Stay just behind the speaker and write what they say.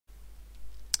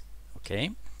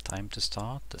Okay, time to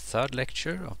start the third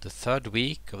lecture of the third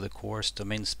week of the course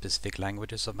Domain-Specific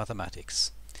Languages of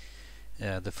Mathematics.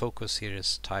 The focus here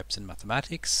is types in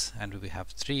mathematics, and we have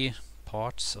three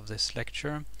parts of this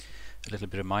lecture. A little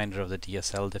bit reminder of the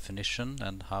DSL definition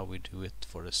and how we do it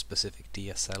for a specific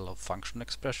DSL of function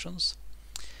expressions.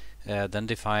 Then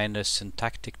define a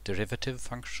syntactic derivative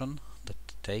function that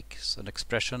takes an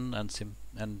expression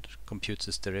and computes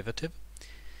its derivative.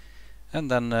 And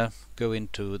then go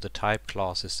into the type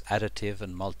classes additive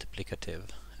and multiplicative,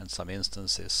 and some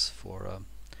instances for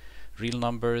real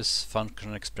numbers,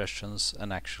 function expressions,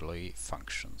 and actually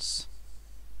functions.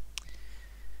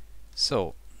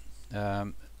 So,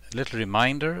 a little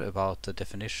reminder about the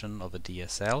definition of a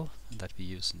DSL that we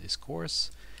use in this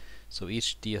course. So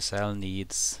each DSL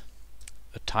needs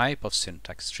a type of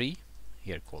syntax tree,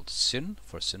 here called syn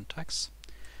for syntax,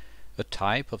 a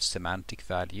type of semantic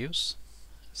values,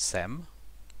 sem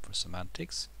for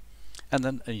semantics, and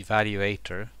then an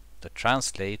evaluator that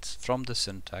translates from the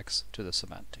syntax to the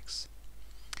semantics,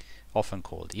 often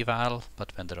called eval,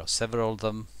 but when there are several of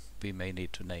them we may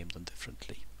need to name them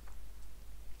differently.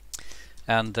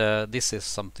 And this is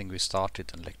something we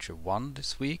started in lecture 1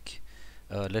 this week,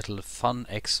 a little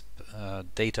FunExp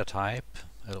data type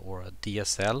or a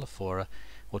DSL for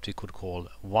what we could call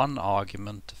one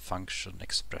argument function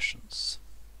expressions.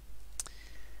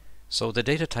 So the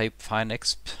data type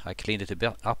FunExp, I cleaned it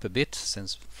up a bit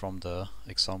since from the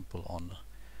example on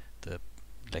the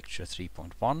lecture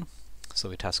 3.1.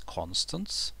 So it has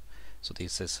constants. So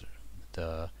this is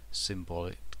the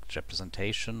symbolic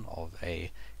representation of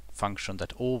a function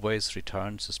that always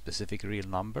returns a specific real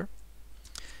number.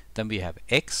 Then we have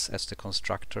x as the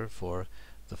constructor for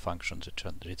the function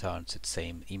that returns its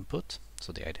same input,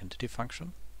 so the identity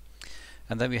function.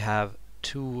 And then we have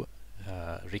two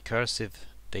recursive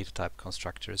data type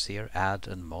constructors here, add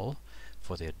and mul,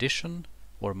 for the addition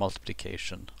or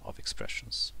multiplication of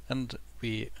expressions. And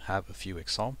we have a few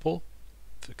examples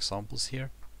here.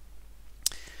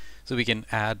 So we can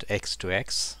add x to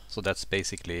x, so that's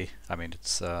basically, I mean,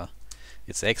 it's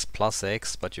x plus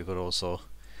x, but you could also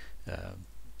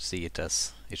see it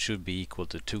as it should be equal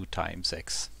to 2 times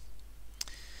x.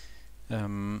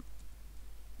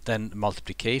 Then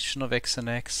multiplication of x and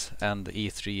x, and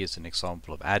E3 is an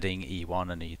example of adding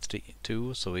E1 and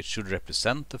E2, so it should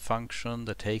represent the function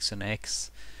that takes an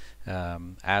x,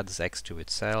 adds x to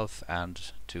itself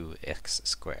and to x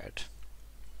squared.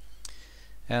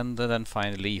 And then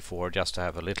finally E4, just to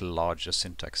have a little larger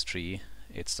syntax tree,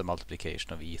 it's the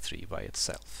multiplication of E3 by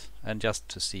itself. And just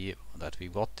to see that we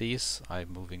got these,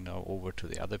 I'm moving now over to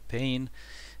the other pane,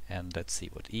 and let's see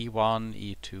what E1,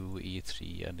 E2,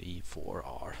 E3 and E4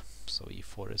 are. So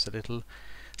E4 is a little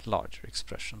larger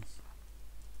expression.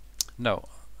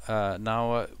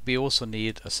 Now we also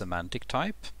need a semantic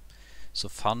type. So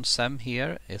funsem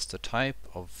here is the type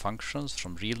of functions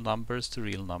from real numbers to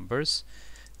real numbers,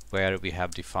 where we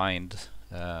have defined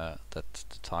that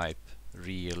the type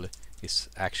real is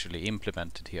actually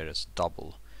implemented here as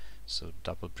double. So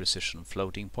double precision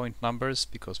floating point numbers,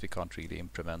 because we can't really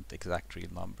implement exact real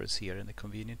numbers here in a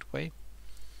convenient way.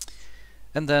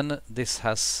 And then this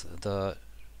has the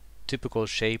typical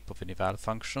shape of an eval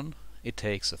function. It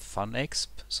takes a FunExp,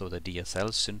 so the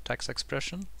DSL syntax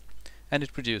expression, and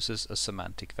it produces a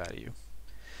semantic value.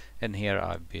 And here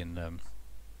I've been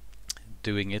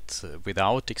doing it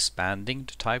without expanding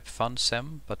the type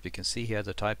funsem, but we can see here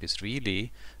the type is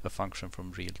really a function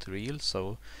from real to real,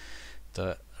 so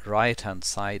the right hand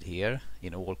side here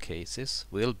in all cases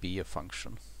will be a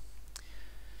function.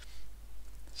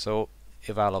 So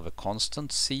eval of a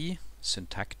constant c,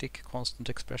 syntactic constant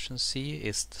expression c,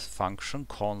 is the function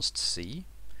const c.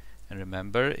 And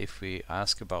remember, if we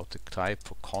ask about the type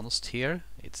for const here,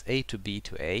 it's a to b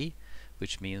to a,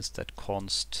 which means that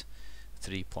const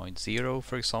 3.0,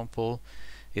 for example,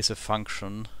 is a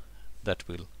function that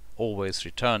will always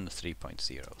return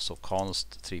 3.0. So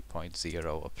const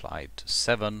 3.0 applied to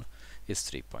 7 is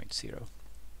 3.0.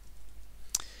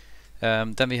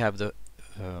 Then we have the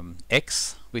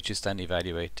x, which is then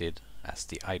evaluated as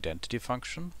the identity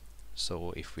function.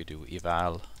 So if we do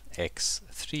eval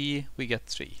x3, we get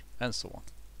 3, and so on.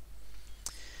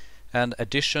 And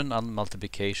addition and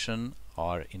multiplication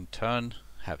are in turn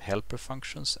have helper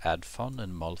functions, addFun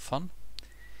and mulFun,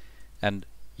 and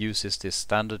uses this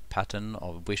standard pattern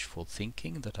of wishful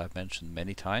thinking that I've mentioned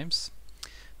many times,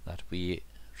 that we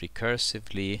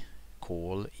recursively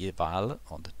call eval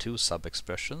on the two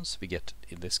sub-expressions. We get,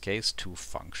 in this case, two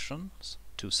functions,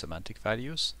 two semantic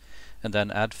values, and then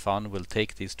addFun will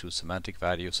take these two semantic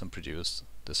values and produce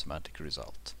the semantic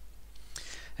result.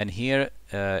 And here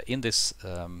in this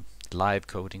live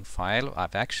coding file,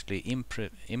 I've actually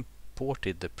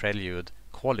imported the Prelude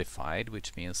qualified,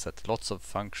 which means that lots of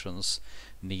functions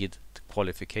need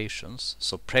qualifications.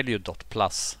 So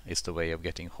Prelude.plus is the way of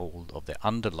getting hold of the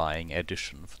underlying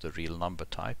addition for the real number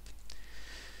type.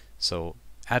 So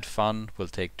add fun will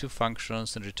take two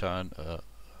functions and return a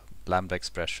lambda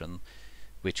expression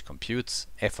which computes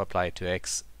f applied to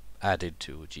x added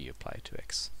to g applied to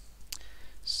x.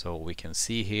 So we can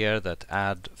see here that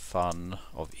add fun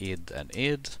of id and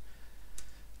id,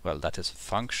 well, that is a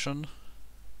function,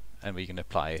 and we can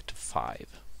apply it to 5.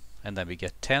 And then we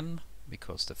get 10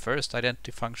 because the first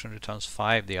identity function returns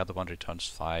 5, the other one returns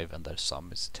 5, and their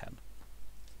sum is 10.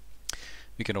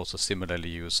 We can also similarly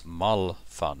use mul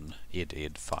fun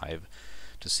id 5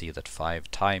 to see that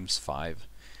 5 times 5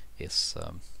 is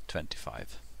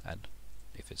 25, and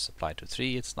if it's applied to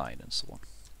 3 it's 9, and so on.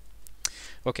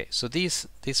 Okay, so these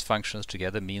functions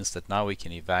together means that now we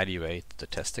can evaluate the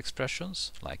test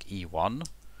expressions like e1.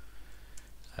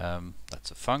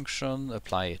 That's a function,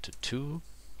 apply it to 2,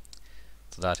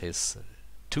 so that is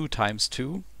 2 times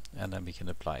 2, and then we can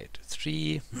apply it to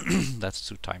 3, that's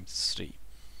 2 times 3.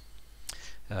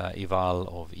 Eval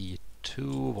of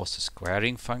e2 was the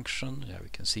squaring function, yeah, we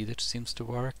can see that it seems to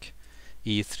work.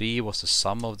 e3 was the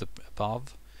sum of the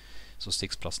above, so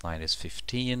 6 plus 9 is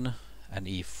 15, and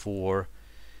e4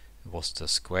 was the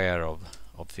square of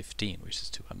 15, which is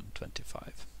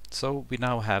 225. So we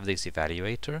now have this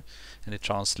evaluator, and it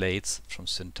translates from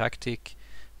syntactic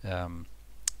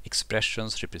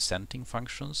expressions representing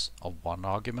functions of one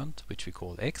argument, which we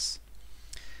call x,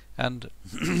 and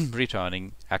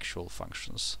returning actual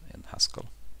functions in Haskell.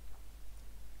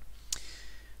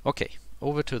 Okay,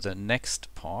 over to the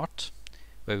next part,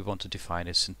 where we want to define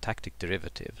a syntactic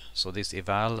derivative. So this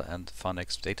eval and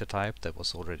FunExp data type that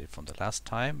was already from the last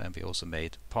time, and we also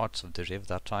made parts of deriv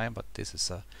that time, but this is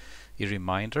a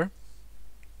reminder.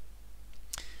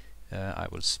 I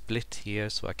will split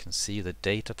here so I can see the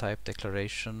data type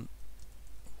declaration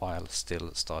while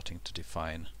still starting to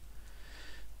define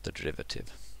the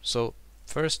derivative. So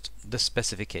first, the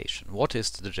specification. What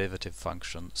is the derivative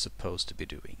function supposed to be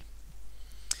doing?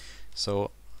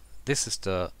 So this is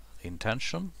the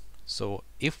intention. So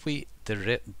if we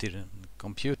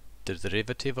compute the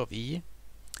derivative of e,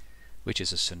 which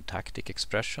is a syntactic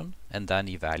expression, and then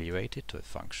evaluate it to a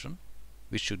function,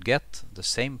 we should get the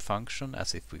same function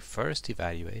as if we first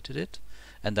evaluated it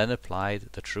and then applied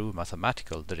the true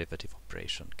mathematical derivative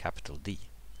operation, capital D,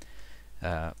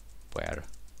 where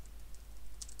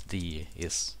D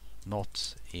is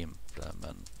not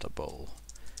implementable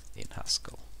in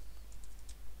Haskell.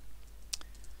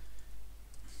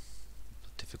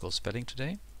 Difficult spelling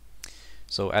today.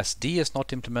 So as D is not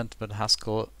implementable in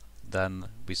Haskell, then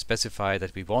we specify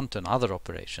that we want another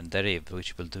operation, deriv,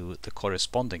 which will do the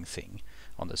corresponding thing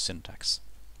on the syntax.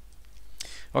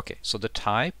 Okay, so the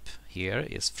type here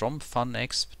is from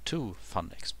FunExp to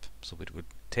FunExp. So it would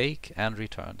take and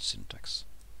return syntax.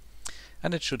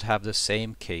 And it should have the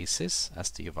same cases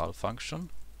as the eval function.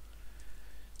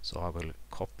 So I will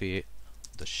copy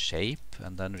the shape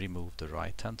and then remove the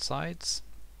right-hand sides.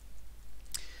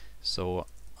 So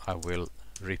I will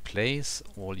replace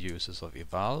all uses of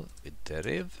eval with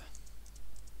deriv,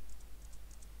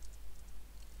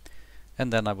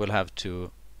 and then I will have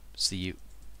to see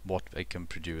what I can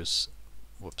produce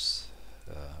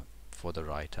for the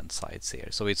right hand sides here.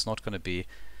 So it's not going to be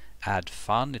add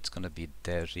fun, it's going to be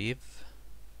deriv.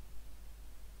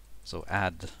 So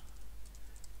add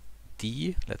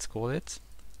d, let's call it,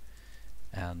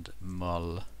 and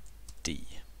mul d.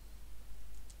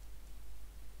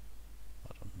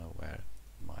 I don't know where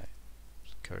my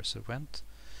cursor went.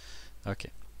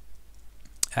 Okay,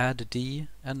 add d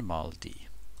and mul d.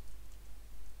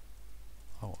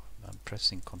 Oh, I'm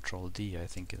pressing Control D, I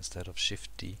think, instead of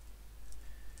Shift D.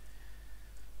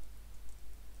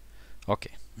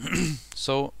 Okay,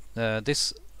 so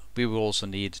this we will also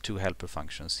need two helper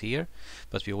functions here,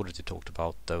 but we already talked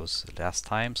about those last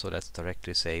time, so let's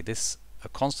directly say this: a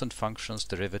constant function's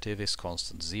derivative is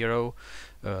constant 0,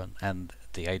 and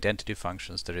the identity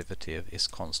function's derivative is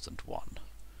constant 1.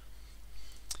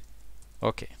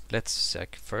 Okay, let's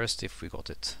check first if we got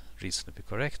it reasonably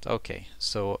correct. Okay,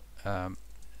 so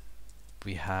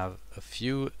we have a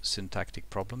few syntactic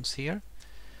problems here.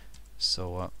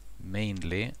 So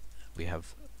mainly we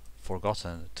have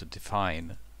forgotten to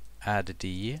define add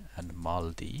d and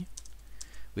mul d,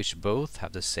 which both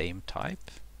have the same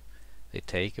type. They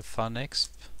take a FunExp,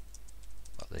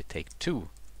 well, they take two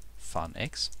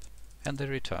FunExp, and they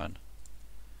return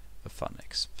a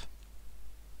FunExp.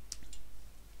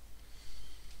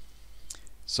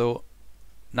 So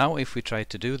now if we try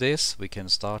to do this, we can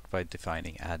start by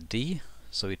defining add d.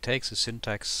 So it takes a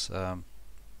syntax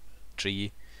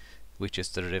tree which is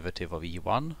the derivative of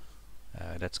e1.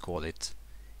 Let's call it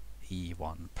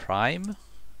e1 prime,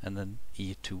 and then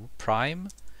e2 prime,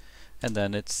 and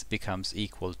then it becomes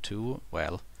equal to,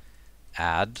 well,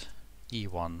 add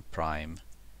e1 prime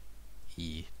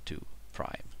e2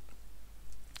 prime.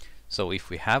 So if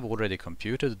we have already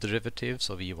computed the derivatives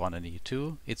of e1 and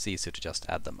e2, it's easy to just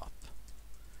add them up.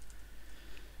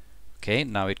 Okay,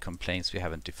 now it complains we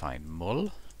haven't defined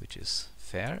mul, which is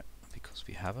fair because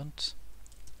we haven't.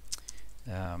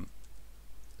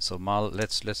 So mul,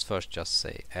 let's first just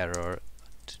say error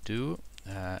to do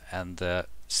and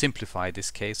simplify this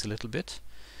case a little bit.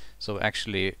 So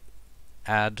actually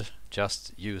add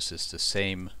just uses the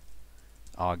same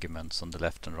arguments on the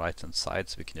left and right hand side,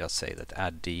 so we can just say that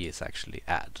add d is actually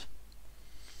add.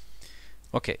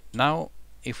 Okay, now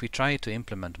if we try to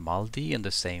implement mul d in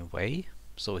the same way,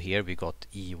 so here we got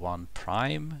e1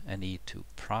 prime and e2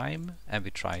 prime, and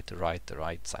we try to write the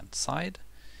right hand side,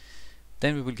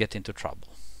 then we will get into trouble.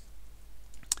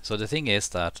 So the thing is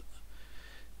that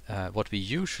what we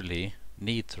usually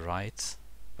need to write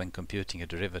when computing a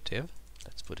derivative,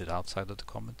 let's put it outside of the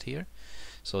comment here.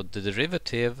 So the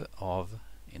derivative of,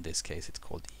 in this case it's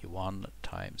called e1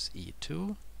 times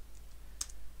e2,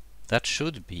 that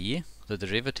should be the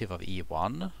derivative of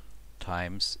e1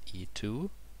 times e2,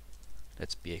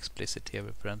 let's be explicit here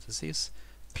with parentheses,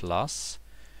 plus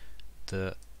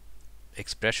the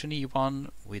expression e1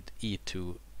 with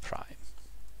e2 prime.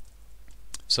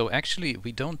 So actually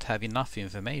we don't have enough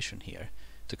information here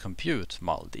to compute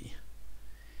mul d.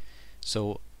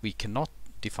 So we cannot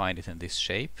define it in this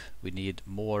shape. We need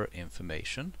more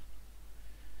information.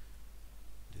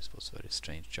 This was a very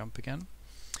strange jump again.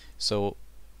 So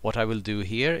what I will do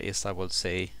here is I will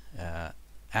say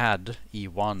add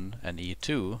e1 and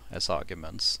e2 as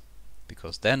arguments,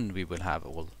 because then we will have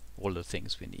all the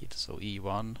things we need. So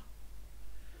e1,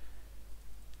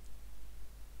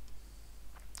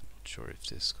 not sure if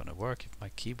this is going to work, if my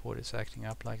keyboard is acting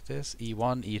up like this,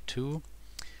 e1, e2,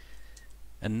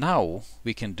 and now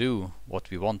we can do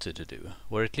what we wanted to do,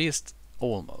 or at least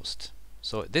almost.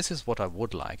 So this is what I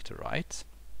would like to write,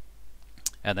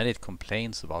 and then it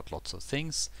complains about lots of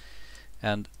things.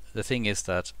 And the thing is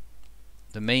that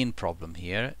the main problem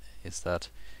here is that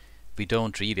we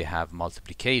don't really have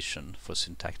multiplication for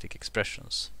syntactic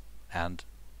expressions, and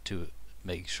to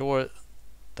make sure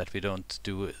that we don't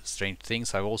do strange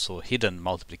things, I've also hidden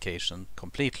multiplication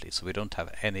completely, so we don't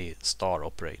have any star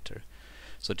operator.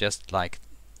 So just like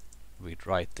we'd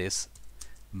write this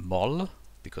mul,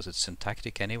 because it's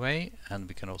syntactic anyway, and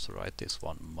we can also write this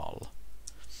one mul.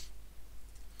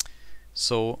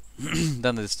 So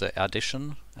then there's the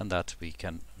addition, and that we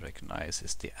can recognize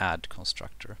is the add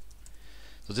constructor.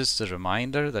 So this is a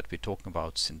reminder that we're talking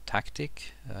about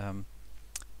syntactic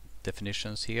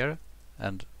definitions here,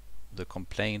 and the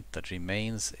complaint that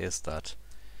remains is that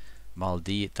mul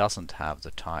d doesn't have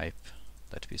the type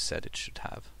that we said it should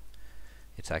have.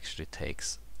 It actually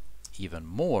takes even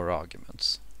more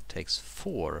arguments. It takes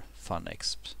 4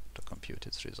 FunExp to compute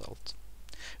its result.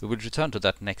 We will return to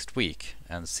that next week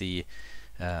and see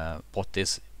what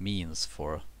this means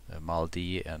for mul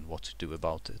d and what to do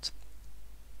about it.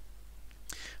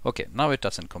 Okay, now it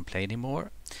doesn't complain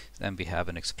anymore. Then we have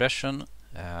an expression,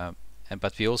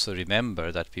 but we also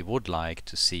remember that we would like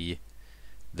to see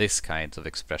this kind of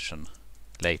expression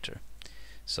later.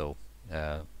 So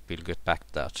we'll get back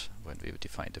to that when we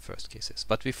define the first cases.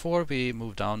 But before we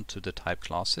move down to the type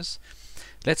classes,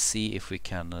 let's see if we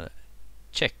can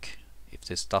check if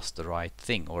this does the right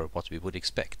thing or what we would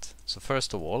expect. So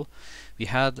first of all, we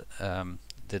had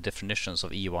the definitions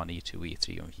of e1, e2,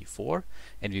 e3 and e4,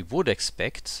 and we would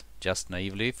expect, just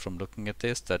naively from looking at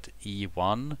this, that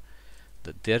e1,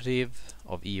 the deriv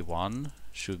of e1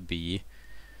 should be,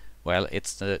 well,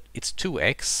 it's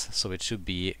 2x, so it should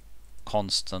be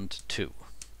constant 2,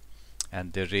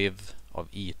 and deriv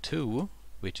of e2,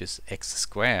 which is x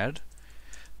squared,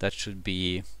 that should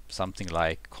be something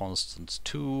like constant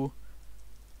 2,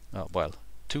 well,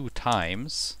 2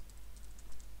 times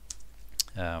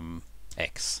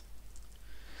x.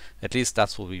 At least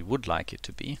that's what we would like it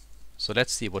to be. So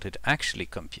let's see what it actually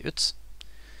computes.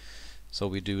 So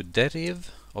we do deriv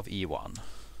of e1,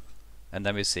 and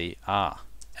then we say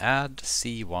add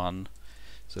c1.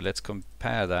 So let's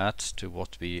compare that to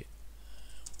what we,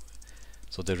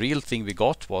 so the real thing we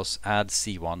got was add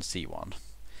c1 c1.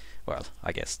 Well,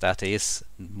 I guess that is,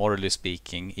 morally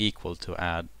speaking, equal to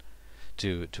add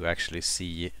to actually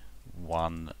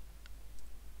c1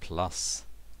 plus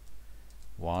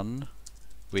 1,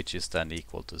 which is then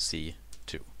equal to c2.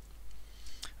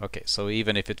 Okay, so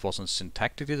even if it wasn't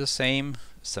syntactically the same,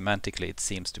 semantically it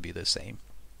seems to be the same.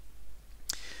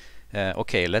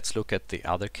 Okay, let's look at the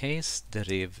other case,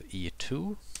 deriv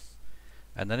e2,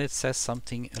 and then it says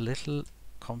something a little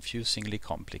confusingly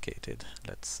complicated.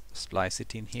 Let's splice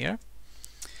it in here.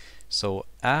 So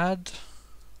add,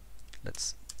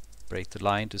 let's break the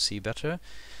line to see better.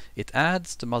 It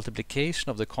adds the multiplication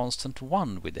of the constant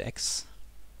 1 with x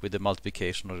with the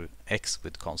multiplication of x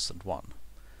with constant 1.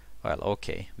 Well,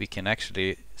 okay, we can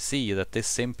actually see that this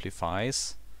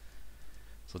simplifies.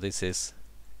 So this is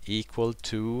equal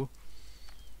to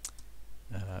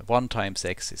 1 times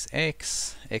x is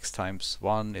x, x times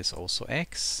 1 is also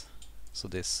x, so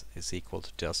this is equal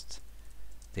to just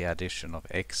the addition of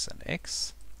x and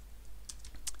x,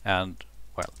 and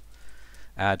well,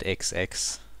 add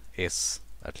xx is,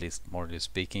 at least morally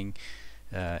speaking,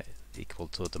 equal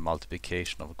to the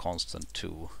multiplication of a constant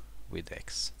 2 with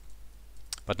x.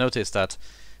 But notice that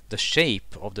the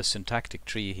shape of the syntactic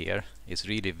tree here is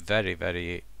really very,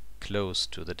 very close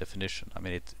to the definition. I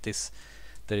mean,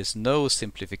 there is no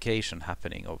simplification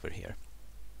happening over here.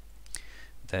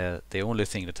 The only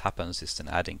thing that happens is an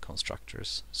adding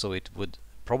constructors. So it would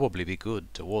probably be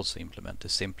good to also implement a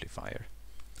simplifier,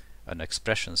 an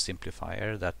expression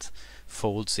simplifier that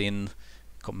folds in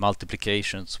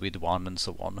multiplications with 1 and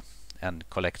so on and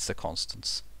collects the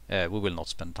constants. We will not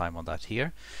spend time on that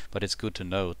here, but it's good to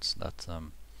note that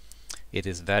it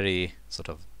is very sort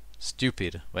of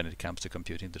stupid when it comes to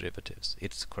computing derivatives.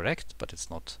 It's correct, but it's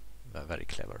not very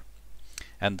clever.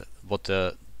 And what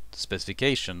the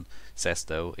specification says,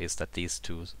 though, is that these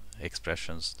two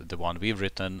expressions, the one we've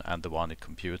written and the one it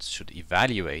computes, should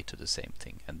evaluate to the same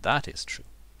thing, and that is true.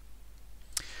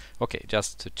 Okay,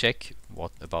 just to check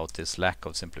what about this lack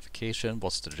of simplification,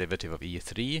 what's the derivative of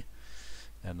e3?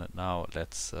 And now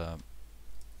let's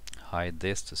hide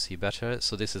this to see better.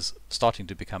 So this is starting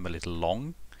to become a little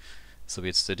long. So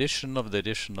it's the addition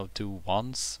of two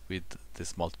ones with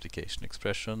this multiplication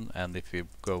expression, and if we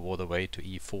go all the way to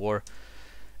e4,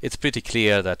 it's pretty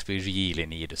clear that we really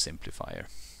need a simplifier.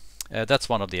 That's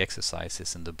one of the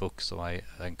exercises in the book, so I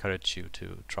encourage you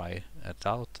to try it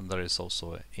out, and there is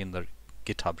also in the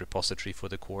GitHub repository for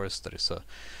the course there is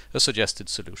a suggested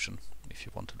solution if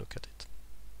you want to look at it.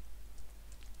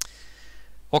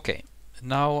 Okay,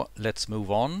 now let's move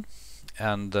on,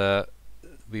 and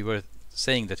we were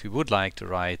saying that we would like to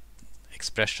write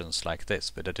expressions like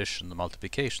this with addition,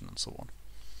 multiplication, and so on.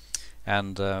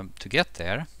 And to get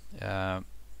there,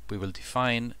 we will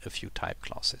define a few type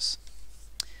classes.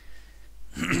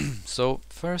 So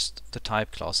first, the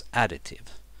type class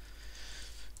additive.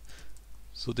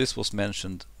 So this was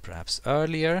mentioned perhaps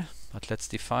earlier, but let's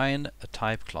define a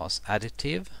type class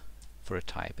additive for a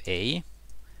type A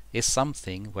is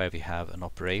something where we have an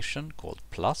operation called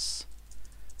plus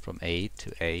from A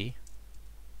to A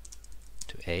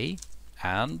to A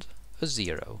and a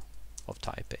 0 of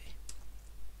type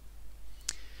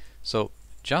A. So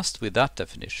just with that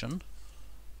definition,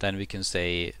 then we can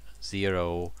say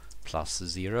 0 plus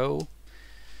 0.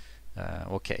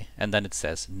 Okay, and then it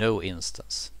says no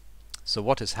instance. So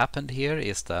what has happened here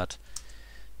is that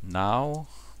now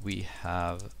we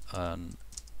have an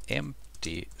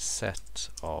empty set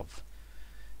of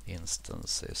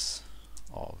instances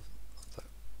of the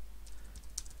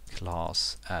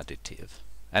class additive.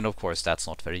 And of course that's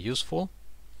not very useful.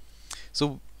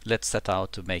 So let's set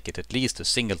out to make it at least a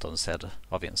singleton set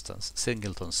of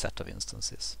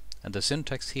instances. And the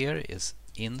syntax here is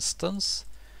instance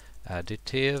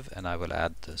additive, and I will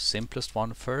add the simplest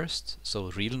one first,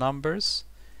 so real numbers,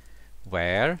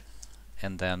 where,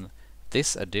 and then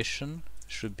this addition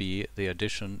should be the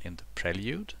addition in the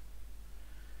prelude,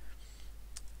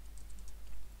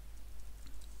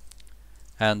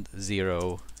 and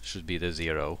 0 should be the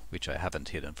 0 which I haven't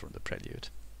hidden from the prelude.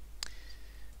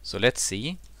 So let's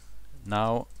see.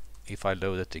 Now if I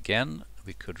load it again,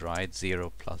 we could write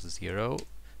 0 plus 0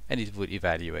 and it would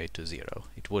evaluate to 0.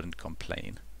 It wouldn't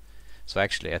complain. So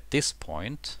actually at this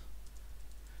point,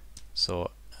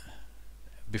 so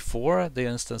before the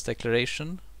instance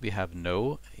declaration we have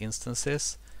no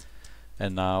instances,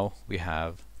 and now we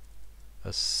have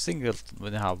a single,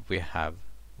 now we have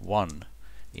one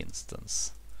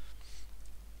instance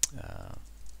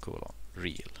colon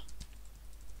real.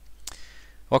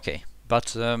 Okay,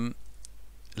 but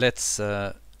let's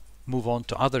move on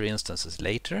to other instances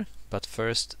later, but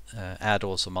first add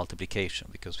also multiplication,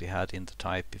 because we had in the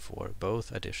type before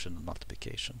both addition and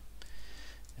multiplication.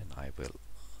 And I will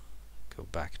go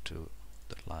back to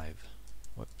the live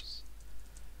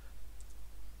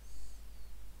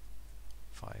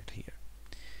file here.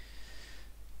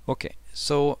 Okay,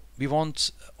 so we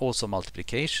want also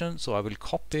multiplication, so I will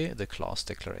copy the class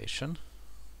declaration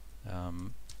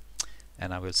and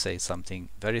I will say something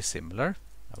very similar.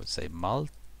 I will say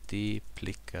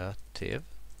multiplicative.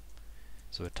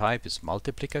 So the type is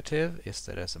multiplicative, is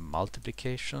there as a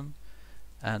multiplication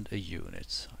and a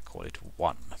unit. I call it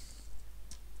 1.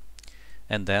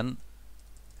 And then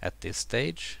at this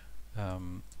stage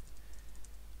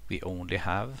we only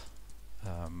have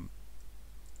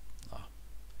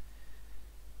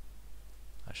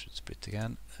I should split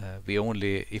again. We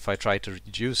only, if I try to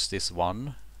reduce this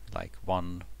 1, like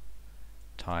 1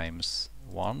 times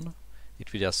 1,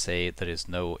 it will just say there is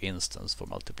no instance for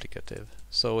multiplicative.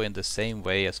 So in the same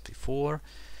way as before,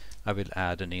 I will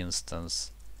add an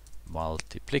instance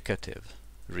multiplicative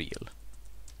real,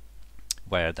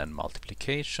 where then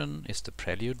multiplication is the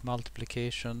prelude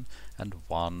multiplication and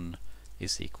 1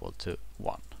 is equal to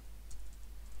 1.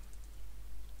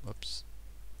 Whoops.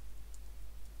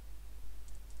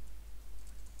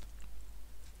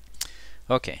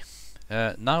 Okay,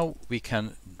 now we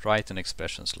can write an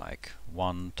expressions like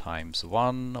 1 times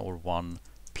 1 or 1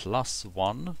 plus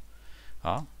 1.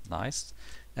 Nice.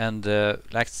 And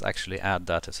let's actually add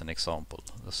that as an example.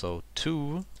 So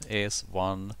 2 is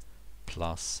 1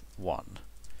 plus 1.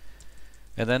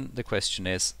 And then the question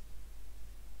is,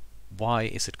 why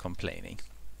is it complaining?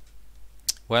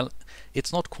 Well,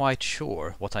 it's not quite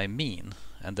sure what I mean,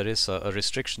 and there is a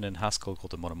restriction in Haskell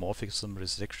called the monomorphism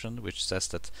restriction, which says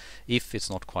that if it's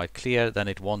not quite clear, then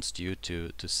it wants you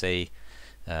to say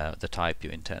the type you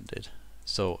intended.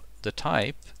 So the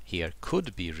type here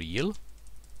could be real,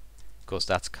 because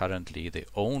that's currently the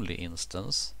only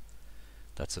instance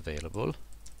that's available.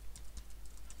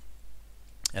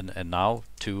 And now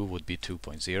 2 would be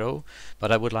 2.0,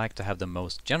 but I would like to have the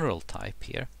most general type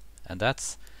here, and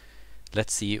that's,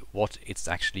 let's see what it's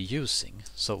actually using.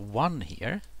 So 1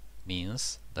 here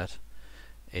means that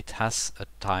it has a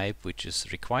type which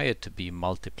is required to be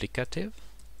multiplicative,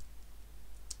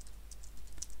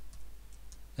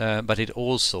 but it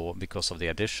also, because of the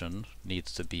addition,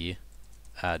 needs to be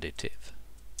additive.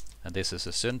 And this is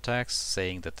a syntax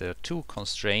saying that there are 2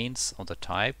 constraints on the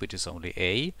type, which is only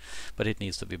A, but it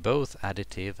needs to be both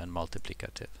additive and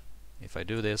multiplicative. If I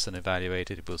do this and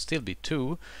evaluate it, it will still be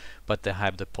 2, but they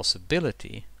have the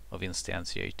possibility of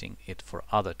instantiating it for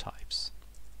other types.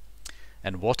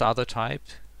 And what other type?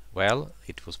 Well,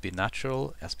 it would be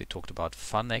natural, as we talked about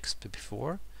FunExp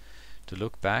before, to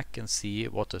look back and see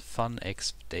what the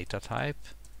FunExp data type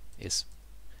is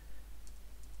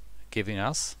giving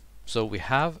us. So we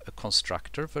have a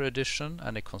constructor for addition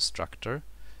and a constructor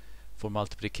for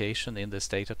multiplication in this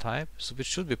data type, so it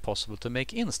should be possible to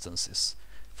make instances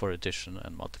for addition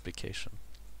and multiplication.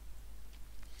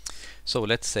 So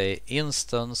let's say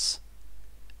instance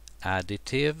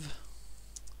additive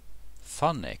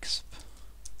FunExp,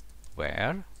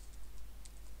 where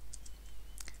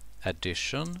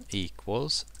addition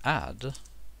equals add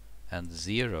and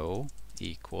 0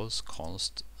 equals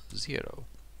const 0.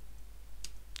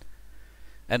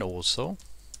 And also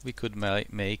we could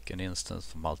make an instance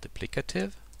for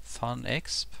multiplicative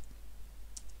FunExp,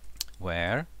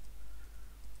 where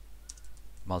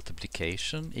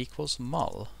multiplication equals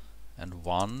mul and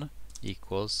 1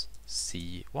 equals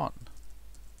C1.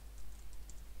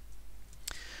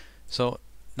 So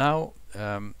now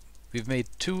we've made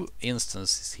 2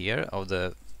 instances here of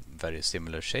the very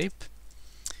similar shape,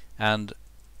 and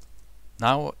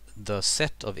now the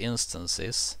set of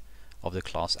instances of the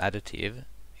class additive,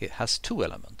 it has 2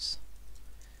 elements.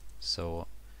 So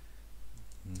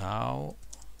now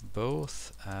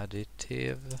both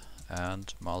additive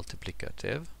and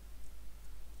multiplicative,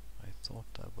 I thought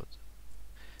I would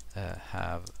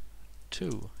have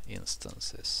 2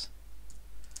 instances,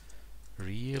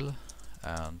 real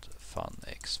and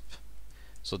FunExp.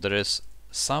 So there is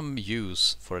some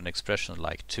use for an expression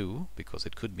like 2, because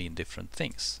it could mean different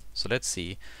things. So let's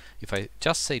see, if I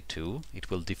just say 2, it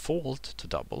will default to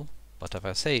double, but if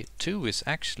I say 2 is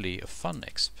actually a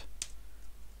FunExp,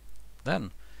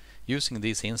 then using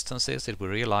these instances it will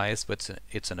realize that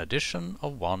it's an addition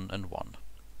of 1 and 1.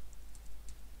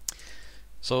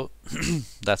 So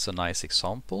that's a nice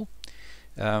example,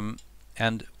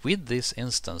 and with this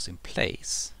instance in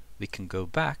place we can go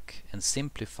back and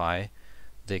simplify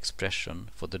the expression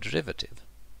for the derivative.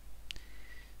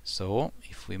 So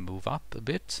if we move up a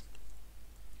bit,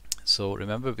 so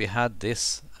remember we had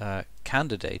this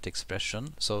candidate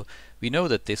expression, so we know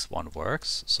that this one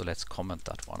works, so let's comment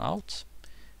that one out,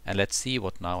 and let's see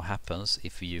what now happens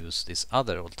if we use this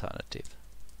other alternative.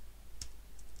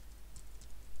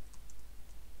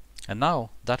 And now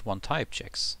that one type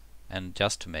checks, and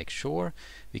just to make sure,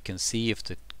 we can see if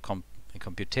the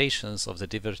computations of the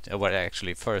derivative. Well,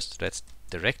 actually, first let's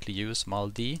directly use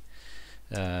mul_d.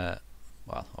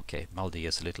 Well, okay, mul_d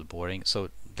is a little boring, so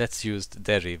let's use the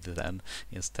deriv then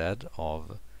instead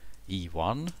of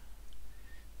e1,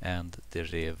 and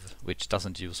deriv, which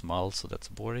doesn't use mul, so that's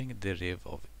boring, deriv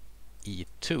of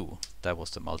e2. That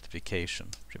was the multiplication,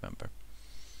 remember.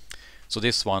 So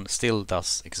this one still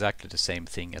does exactly the same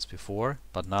thing as before,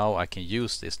 but now I can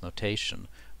use this notation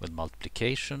with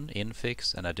multiplication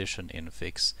infix and addition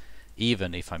infix,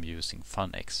 even if I'm using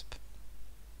FunExp.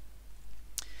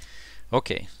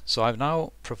 Okay, so I've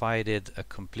now provided a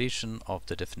completion of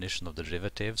the definition of the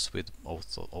derivatives with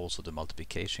also the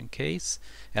multiplication case,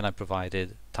 and I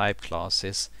provided type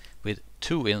classes with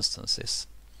 2 instances.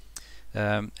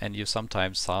 And you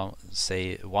sometimes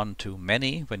say one too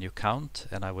many when you count,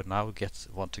 and I would now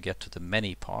want to get to the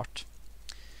many part.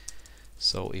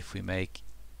 So if we make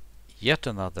yet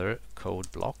another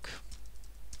code block,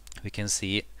 we can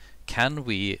see, can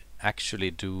we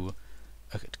actually do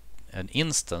an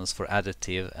instance for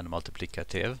additive and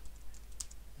multiplicative?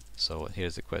 So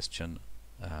here's the question,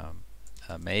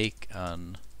 make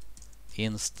an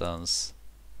instance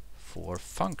for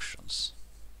functions.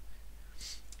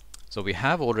 So we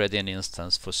have already an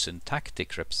instance for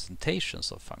syntactic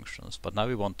representations of functions, but now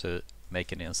we want to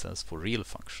make an instance for real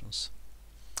functions.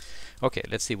 Okay,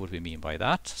 let's see what we mean by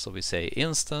that. So we say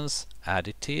instance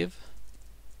additive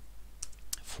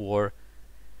for,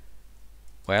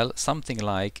 well, something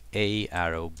like a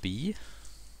arrow b,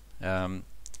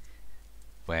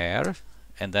 where,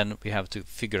 and then we have to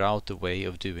figure out a way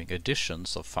of doing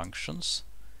additions of functions.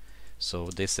 So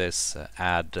this is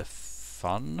add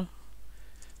fun,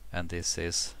 and this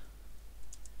is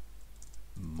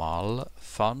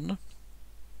mul_fun,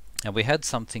 and we had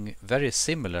something very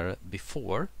similar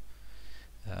before.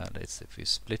 If we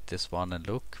split this one and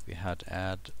look, we had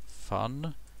add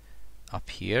fun up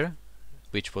here,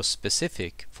 which was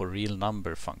specific for real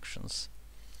number functions.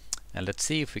 And let's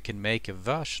see if we can make a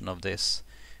version of this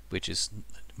which is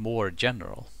more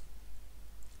general.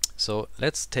 So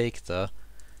let's take the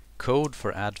code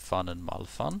for add fun and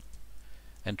mul_fun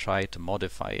and try to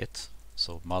modify it.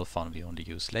 So mul_fun we only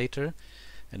use later,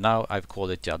 and now I've called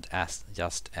it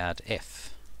just add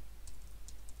f.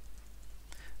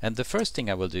 And the first thing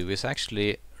I will do is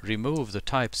actually remove the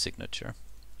type signature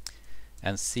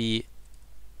and see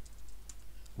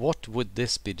what would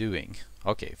this be doing.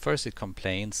 Okay, first it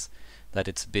complains that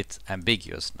it's a bit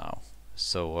ambiguous now,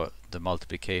 so the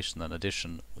multiplication and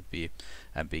addition would be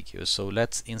ambiguous. So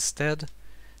let's, instead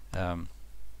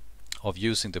of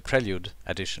using the prelude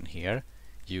addition here,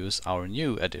 use our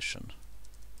new addition.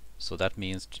 So that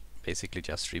means basically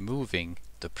just removing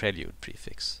the prelude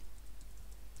prefix.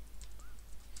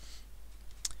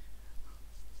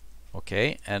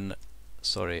 Okay, and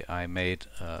sorry, I made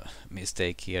a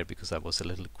mistake here because I was a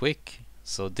little quick.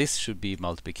 So this should be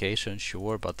multiplication,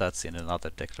 sure, but that's in another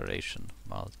declaration.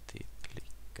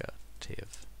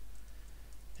 Multiplicative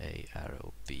a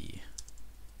arrow b,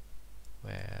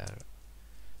 where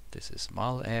this is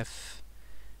mul_f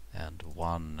and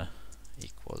 1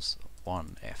 equals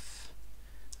 1f,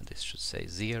 and this should say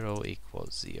 0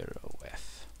 equals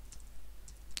 0f.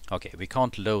 Okay, we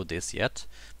can't load this yet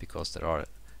because there are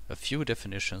a few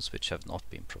definitions which have not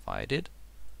been provided.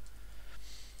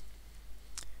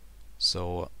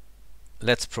 So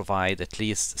let's provide at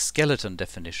least skeleton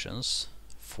definitions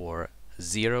for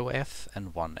 0f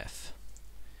and 1f.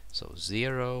 So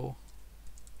 0f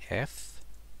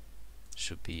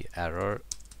should be error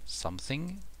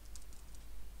something,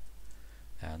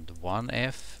 and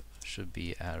 1f should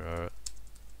be error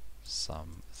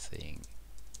something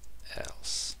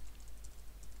else.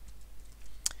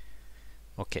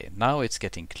 Okay, now it's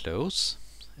getting close.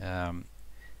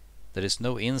 There is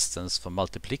no instance for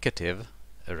multiplicative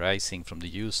arising from the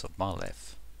use of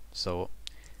mul_f. So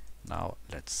now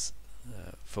let's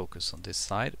focus on this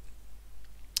side.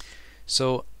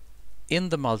 So in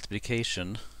the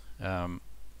multiplication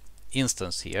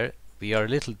instance here, we are a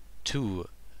little too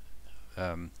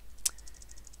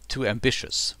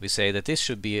ambitious. We say that this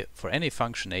should be for any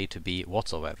function a to b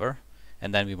whatsoever,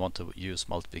 and then we want to use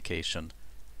multiplication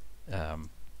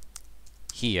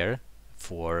here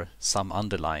for some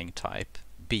underlying type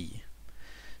b.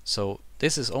 So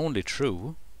this is only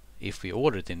true if we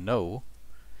already know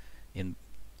in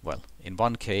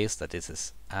one case that this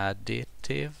is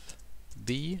additive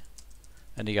b,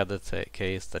 and the other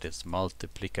case that it's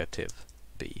multiplicative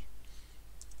b.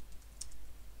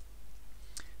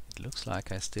 It looks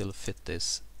like I still fit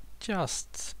this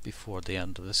just before the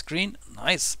end of the screen.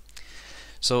 Nice.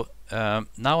 So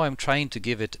now I'm trying to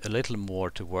give it a little more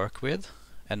to work with,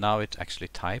 and now it actually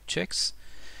type checks.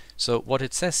 So what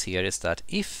it says here is that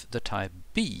if the type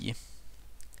B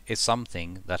is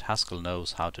something that Haskell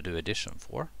knows how to do addition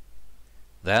for,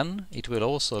 then it will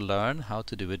also learn how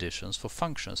to do additions for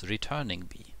functions returning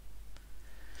B.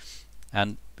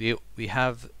 And we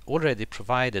have already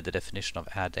provided the definition of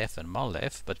addf and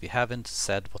mulf, but we haven't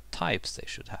said what types they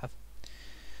should have.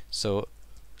 So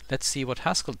let's see what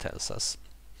Haskell tells us.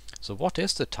 So what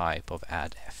is the type of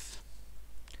addf?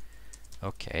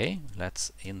 Okay,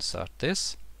 let's insert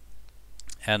this.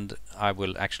 And I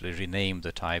will actually rename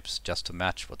the types just to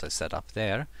match what I set up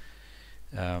there.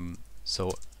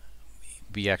 So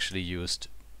we actually used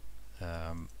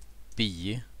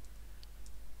B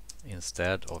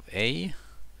instead of A,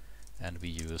 and we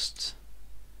used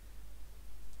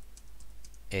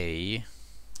A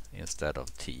instead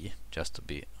of T, just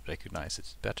to recognize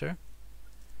it better.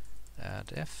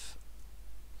 Addf.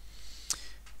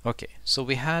 Okay, so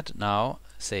we had now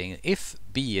saying if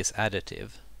B is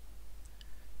additive,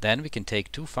 then we can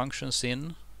take two functions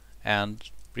in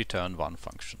and return one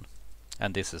function.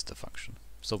 And this is the function.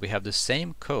 So we have the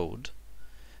same code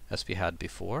as we had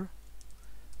before.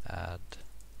 Add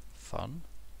fun.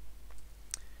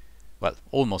 Well,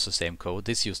 almost the same code.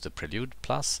 This used the prelude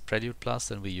plus,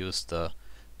 and we used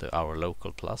our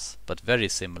local plus, but very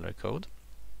similar code.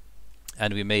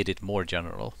 And we made it more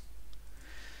general.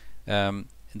 Then,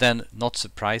 not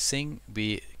surprising,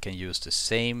 we can use the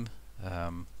same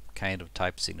kind of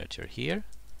type signature here.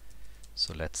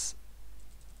 So let's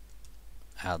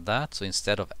add that. So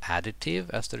instead of additive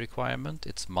as the requirement,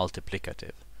 it's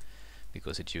multiplicative,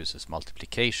 because it uses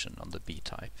multiplication on the B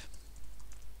type.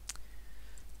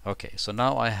 Okay, so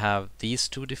now I have these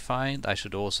two defined. I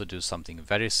should also do something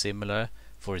very similar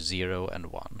for 0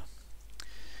 and 1.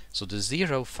 So the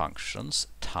 0 function's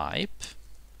type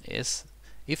is,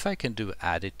 if I can do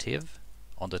additive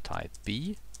on the type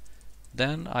B,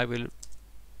 then I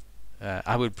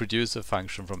will produce a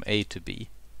function from A to B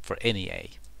for any A.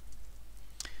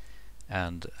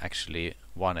 And actually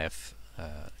 1f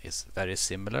is very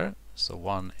similar. So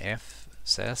 1f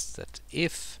says that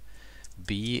if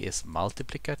B is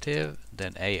multiplicative,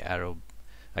 then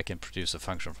I can produce a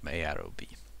function from A arrow B.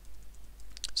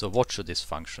 So what should this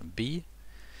function be?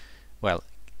 Well,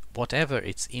 whatever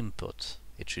its input,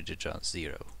 it should return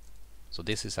 0. So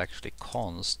this is actually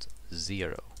const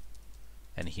 0.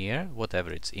 And here,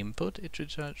 whatever its input, it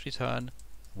should return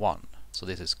 1. So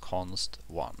this is const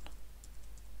 1.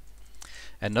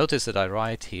 And notice that I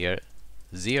write here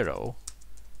 0,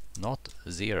 not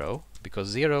 0, because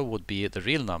 0 would be the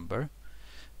real number,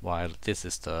 while this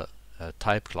is the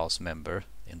type class member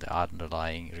in the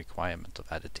underlying requirement of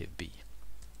additive B.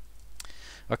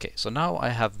 Okay, so now I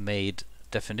have made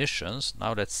definitions.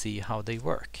 Now let's see how they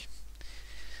work.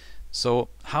 So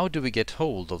how do we get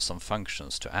hold of some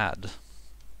functions to add?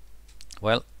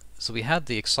 Well, so we had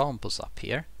the examples up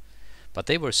here, but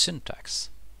they were syntax.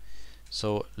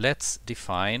 So let's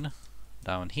define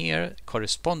down here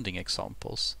corresponding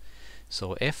examples.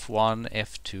 So f1,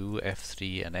 f2,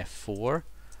 f3 and f4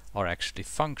 are actually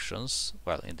functions,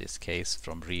 well, in this case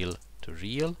from real to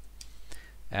real,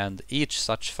 and each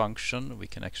such function, we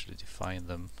can actually define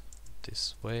them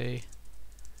this way.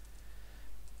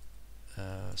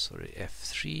 Sorry,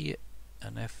 f3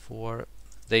 and f4,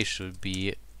 they should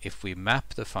be, if we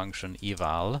map the function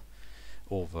eval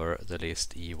over the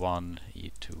list e1,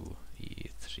 e2,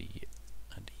 e3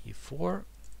 and e4.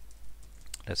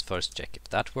 Let's first check if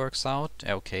that works out.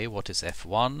 Okay, what is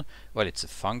f1? Well, it's a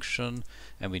function,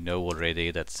 and we know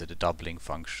already that's the doubling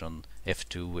function.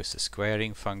 f2 is a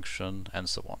squaring function, and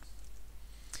so on.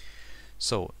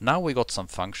 So now we got some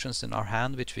functions in our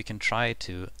hand which we can try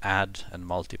to add and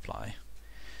multiply.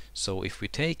 So if we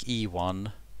take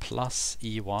e1 plus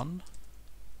e1,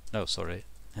 no, sorry,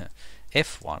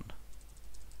 f1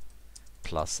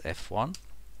 plus f1,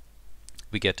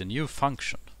 we get a new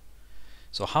function.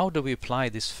 So how do we apply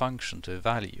this function to a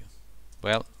value?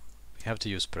 Well, we have to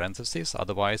use parentheses,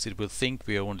 otherwise it will think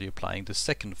we are only applying the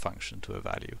second function to a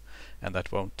value, and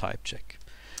that won't type check.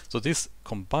 So this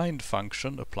combined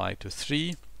function applied to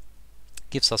 3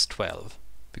 gives us 12,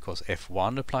 because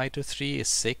f1 applied to 3 is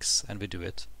 6, and we do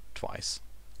it twice.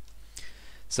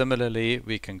 Similarly,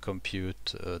 we can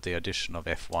compute the addition of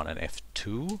f1 and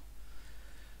f2,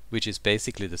 which is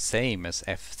basically the same as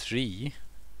f3,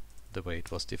 the way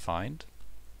it was defined.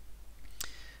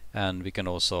 And we can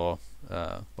also,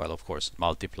 well, of course,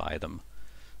 multiply them.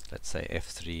 Let's say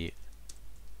f3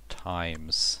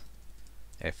 times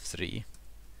f3.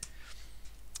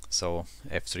 So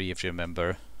f3, if you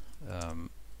remember,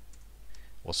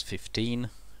 was 15,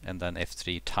 and then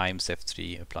f3 times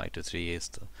f3 applied to 3 is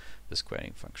the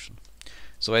squaring function.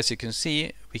 So as you can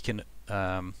see, we can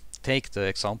take the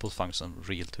example function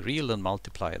real to real and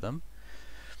multiply them.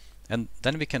 And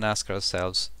then we can ask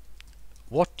ourselves,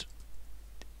 what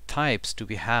types do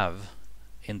we have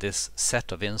in this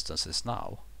set of instances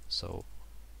now? So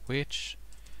which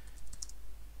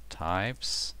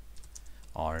types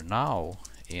are now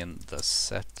in the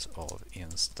set of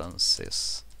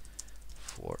instances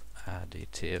for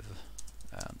additive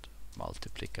and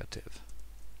multiplicative?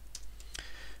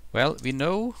 Well, we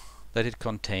know that it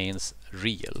contains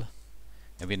real,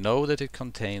 and we know that it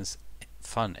contains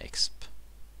FunExp.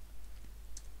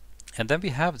 And then we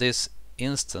have this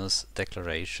instance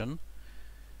declaration,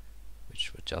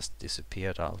 which would just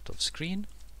disappeared out of screen,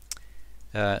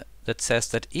 that says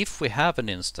that if we have an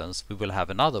instance, we will have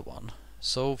another one.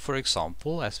 So, for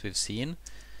example, as we've seen,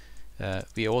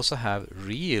 we also have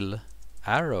real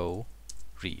arrow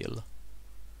real.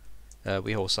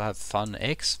 We also have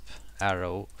FunExp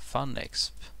arrow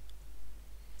FunExp.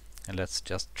 And let's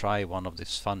just try one of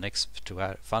these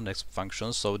FunExp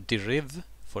functions. So deriv,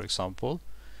 for example,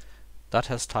 that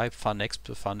has type FunExp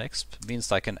to FunExp,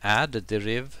 means I can add a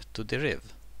deriv to deriv.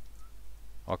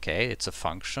 Okay, it's a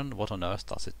function. What on earth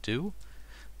does it do?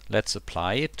 Let's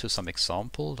apply it to some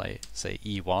example. I say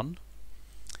E1.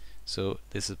 So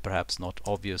this is perhaps not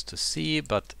obvious to see,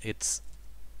 but this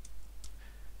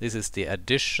is the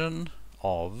addition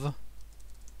of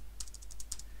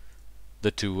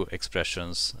the two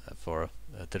expressions for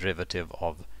a derivative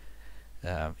of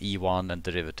E1 and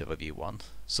derivative of E1.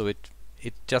 So it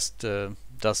just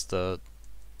does the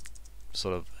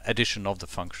sort of addition of the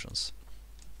functions.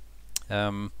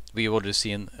 We've already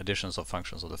seen additions of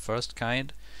functions of the first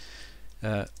kind,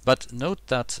 but note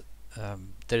that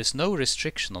there is no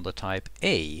restriction on the type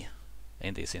A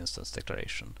in this instance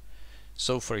declaration.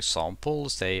 So, for example,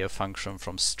 say a function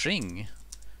from string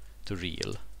to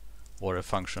real, or a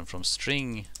function from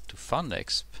string to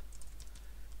FunExp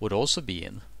would also be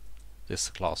in this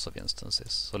class of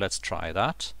instances. So let's try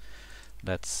that.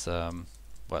 Let's,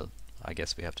 well, I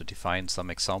guess we have to define some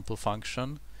example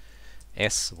function.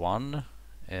 S1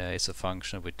 is a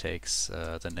function which takes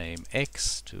the name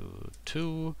x to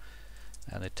 2,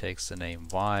 and it takes the name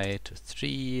y to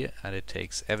 3, and it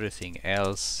takes everything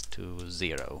else to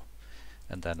 0.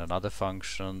 And then another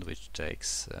function which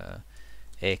takes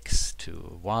x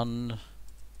to 1,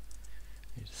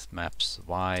 it maps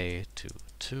y to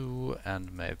 2,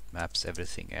 and maps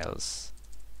everything else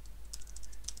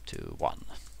to 1.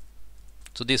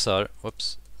 So these are,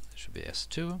 whoops, it should be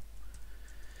S2.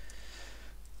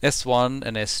 S1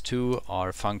 and S2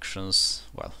 are functions,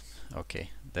 well, okay,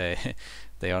 they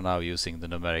are now using the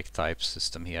numeric type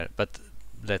system here, but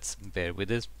let's bear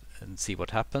with it and see what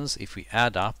happens if we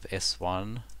add up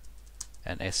S1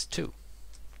 and S2.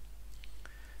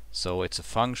 So it's a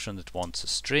function that wants a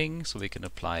string, so we can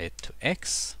apply it to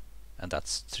x, and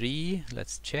that's 3.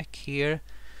 Let's check here.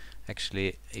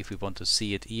 Actually, if we want to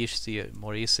see it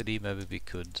more easily, maybe we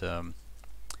could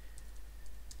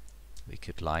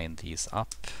line these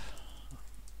up.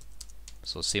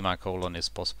 So semicolon is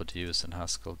possible to use in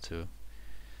Haskell to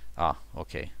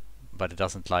okay, but it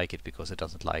doesn't like it because it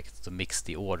doesn't like to mix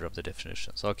the order of the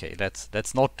definitions. Okay,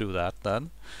 let's not do that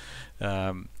then.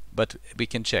 But we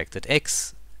can check that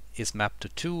x is mapped to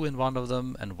 2 in one of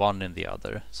them and 1 in the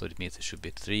other, so it means it should be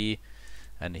 3.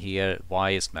 And here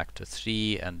y is mapped to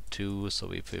 3 and 2,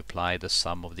 so if we apply the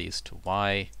sum of these to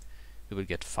y, we will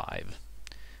get 5.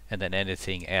 And then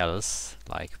anything else,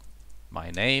 like my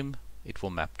name, it will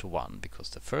map to 1,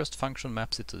 because the first function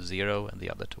maps it to 0 and the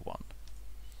other to 1.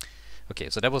 Okay,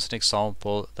 so that was an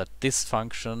example that this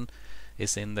function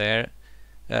is in there.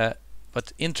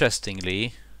 But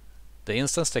interestingly, the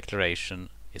instance declaration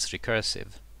is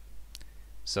recursive.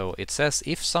 So it says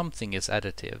if something is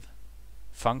additive,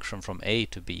 function from A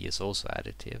to B is also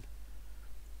additive.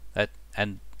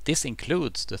 And this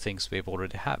includes the things we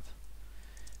already have.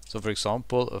 So for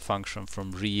example, a function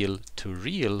from real to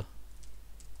real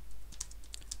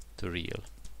to real,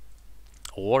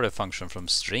 or a function from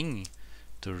string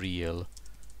to real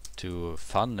to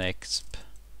FunExp,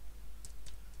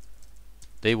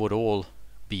 they would all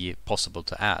be possible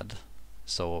to add.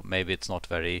 So maybe it's not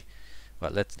very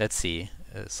well. Let's see.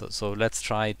 So let's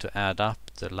try to add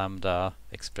up the lambda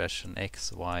expression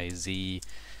x, y, z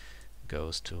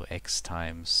goes to x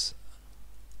times,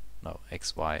 no,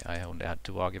 x, y, I only had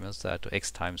 2 arguments there, to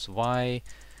x times y,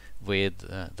 with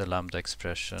the lambda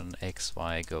expression x,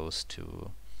 y goes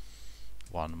to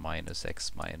 1 minus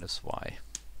x minus y.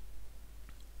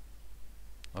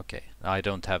 Okay, I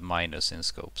don't have minus in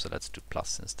scope, so let's do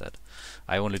plus instead.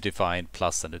 I only defined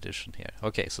plus and addition here.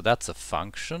 Okay, so that's a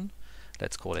function.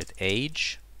 Let's call it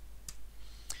age.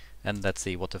 And let's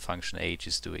see what the function age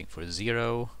is doing for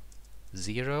 0.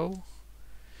 0.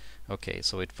 Okay,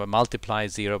 so if I multiply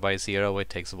 0 by 0, it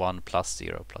takes 1 plus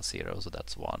 0 plus 0, so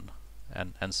that's 1,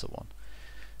 and so on.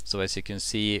 So as you can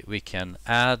see, we can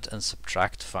add and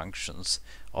subtract functions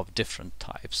of different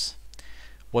types.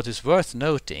 What is worth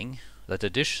noting that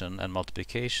addition and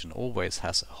multiplication always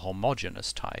has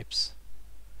homogeneous types.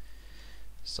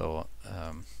 So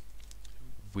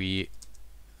we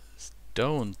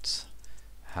don't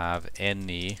have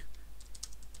any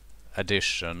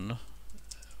addition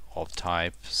of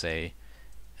type, say,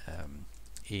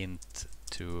 int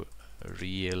to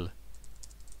real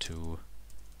to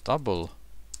double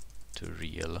to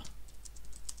real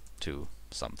to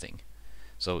something.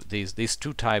 So these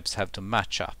two types have to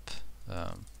match up.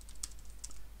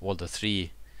 All the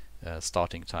three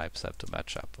starting types have to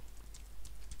match up.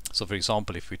 So for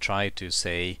example, if we try to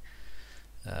say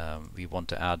we want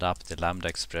to add up the lambda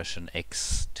expression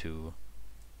x to,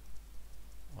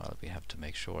 well, we have to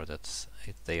make sure that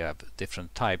they have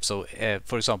different types. So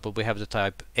for example, we have the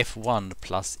type f1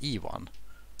 plus e1.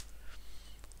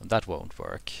 That won't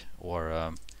work.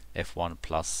 Or f1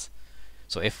 plus,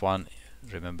 so f1,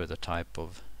 remember the type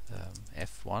of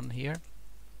f1 here,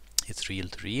 it's real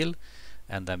to real,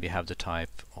 and then we have the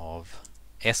type of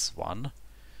s1.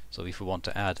 So if we want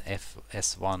to add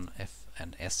s1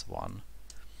 and s1,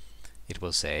 it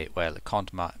will say, well, it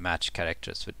can't match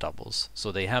characters with doubles, so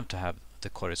they have to have the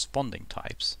corresponding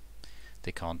types.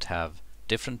 They can't have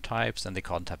different types, and they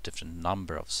can't have different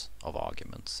numbers of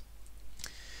arguments.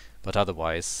 But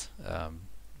otherwise,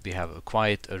 we have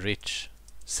quite a rich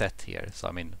set here. So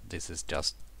I mean, this is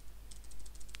just ...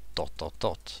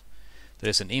 There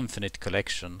is an infinite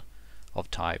collection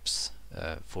of types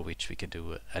for which we can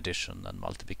do addition and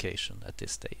multiplication at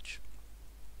this stage.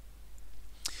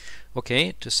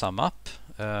 Okay, to sum up,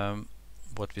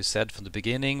 what we said from the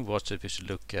beginning was that we should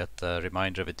look at a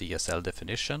reminder of a DSL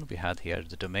definition. We had here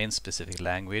the domain-specific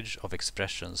language of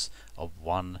expressions of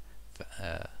one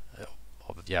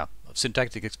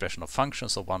syntactic expression of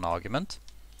functions of one argument.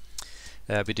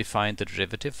 We defined the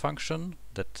derivative function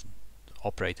that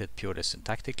operated purely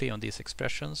syntactically on these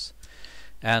expressions,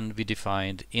 and we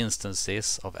defined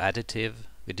instances of additive.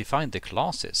 We defined the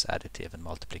classes additive and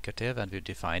multiplicative, and we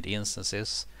defined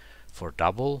instances for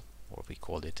double, or we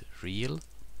called it real,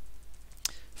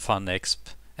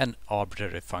 FunExp, and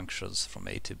arbitrary functions from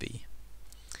A to B.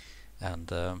 And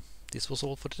this was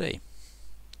all for today.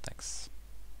 Thanks.